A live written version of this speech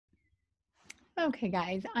Okay,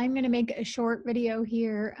 guys, I'm going to make a short video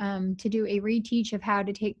here to do a reteach of how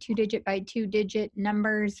to take 2-digit by 2-digit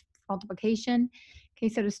numbers multiplication. Okay,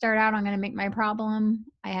 so to start out, I'm going to make my problem.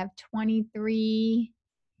 I have 23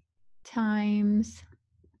 times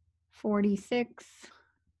 46.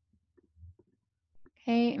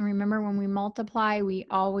 Okay, and remember when we multiply, we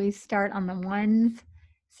always start on the ones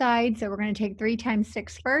side. So we're going to take 3 times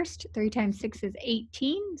 6 first. 3 times 6 is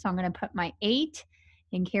 18. So I'm going to put my 8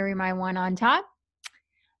 and carry my 1 on top.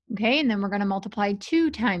 Okay, and then we're going to multiply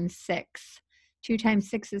 2 times 6. 2 times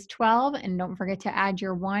 6 is 12, and don't forget to add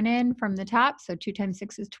your 1 in from the top. So 2 times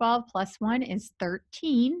 6 is 12, plus 1 is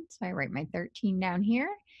 13. So I write my 13 down here.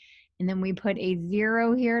 And then we put a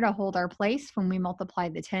 0 here to hold our place when we multiply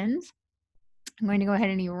the tens. I'm going to go ahead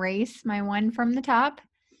and erase my 1 from the top.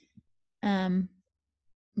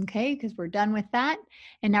 Okay, because we're done with that.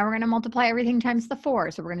 And now we're going to multiply everything times the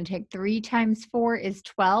 4. So we're going to take 3 times 4 is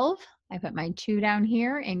 12. I put my 2 down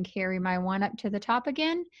here and carry my 1 up to the top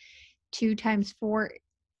again. 2 times 4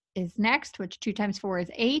 is next, which 2 times 4 is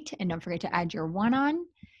 8. And don't forget to add your 1 on.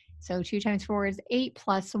 So 2 times 4 is 8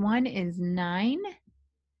 plus 1 is 9.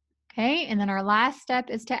 Okay, and then our last step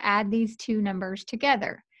is to add these two numbers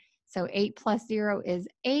together. So 8 plus 0 is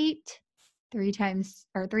 8. 3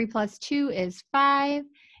 plus 2 is 5.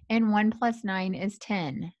 And 1 plus 9 is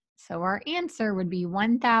 10. So our answer would be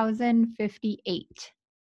 1,058.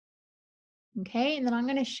 Okay, and then I'm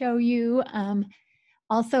going to show you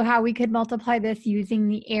also how we could multiply this using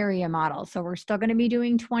the area model. So we're still going to be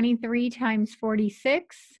doing 23 times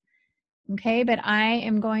 46. Okay, but I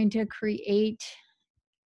am going to create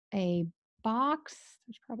a box.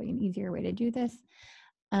 There's probably an easier way to do this.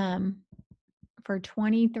 For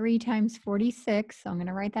 23 times 46. So I'm going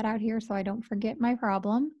to write that out here so I don't forget my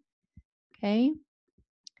problem. Okay.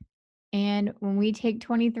 And when we take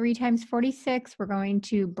 23 times 46, we're going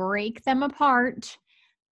to break them apart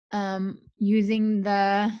using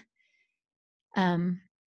the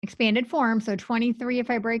expanded form. So 23, if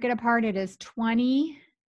I break it apart, it is 20,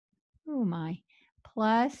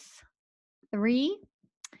 plus 3.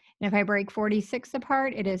 And if I break 46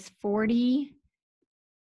 apart, it is 40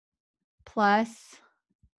 plus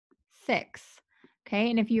 6. Okay,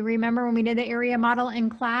 and if you remember when we did the area model in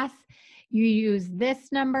class, you use this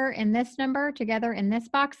number and this number together in this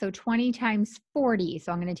box, so 20 times 40.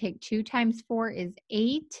 So I'm going to take 2 times 4 is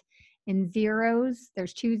 8, and zeros,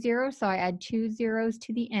 there's 2 zeros, so I add 2 zeros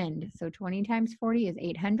to the end. So 20 times 40 is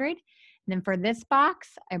 800. And then for this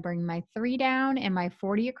box, I bring my 3 down and my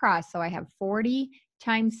 40 across, so I have 40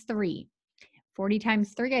 times 3. 40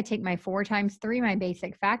 times 3, I take my 4 times 3, my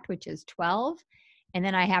basic fact, which is 12. And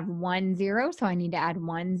then I have 1 0, so I need to add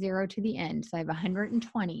 1 0 to the end. So I have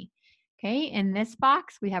 120. Okay, in this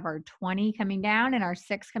box, we have our 20 coming down and our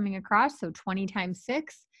 6 coming across, so 20 times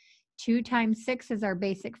 6. 2 times 6 is our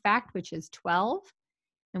basic fact, which is 12.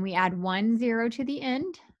 And we add 1 0 to the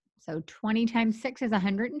end. So 20 times 6 is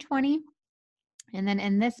 120. And then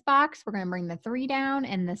in this box, we're going to bring the 3 down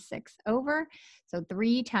and the 6 over. So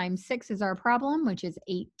 3 times 6 is our problem, which is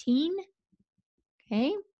 18.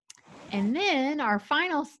 Okay. And then our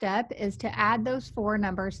final step is to add those 4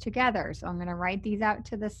 numbers together. So I'm going to write these out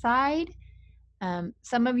to the side.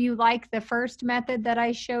 Some of you like the first method that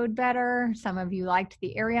I showed better. Some of you liked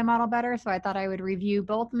the area model better. So I thought I would review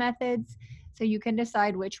both methods so you can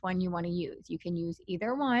decide which one you want to use. You can use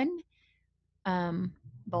either one.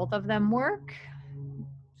 Both of them work.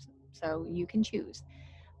 So you can choose.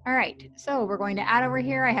 All right, so we're going to add over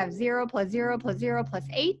here. I have 0 plus 0 plus 0 plus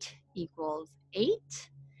 8 equals 8.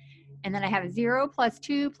 And then I have 0 plus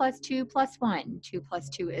 2 plus 2 plus 1. 2 plus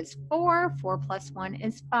 2 is 4. 4 plus 1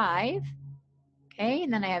 is 5. Okay,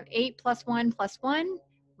 and then I have 8 plus 1 plus 1,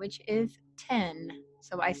 which is 10.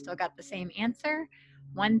 So I still got the same answer,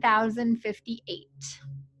 1,058.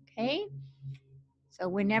 Okay, so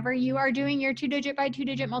whenever you are doing your 2-digit by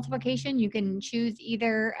 2-digit multiplication, you can choose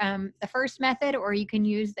either the first method or you can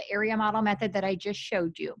use the area model method that I just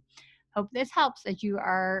showed you. Hope this helps as you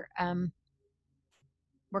are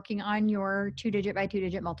working on your 2-digit by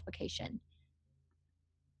 2-digit multiplication.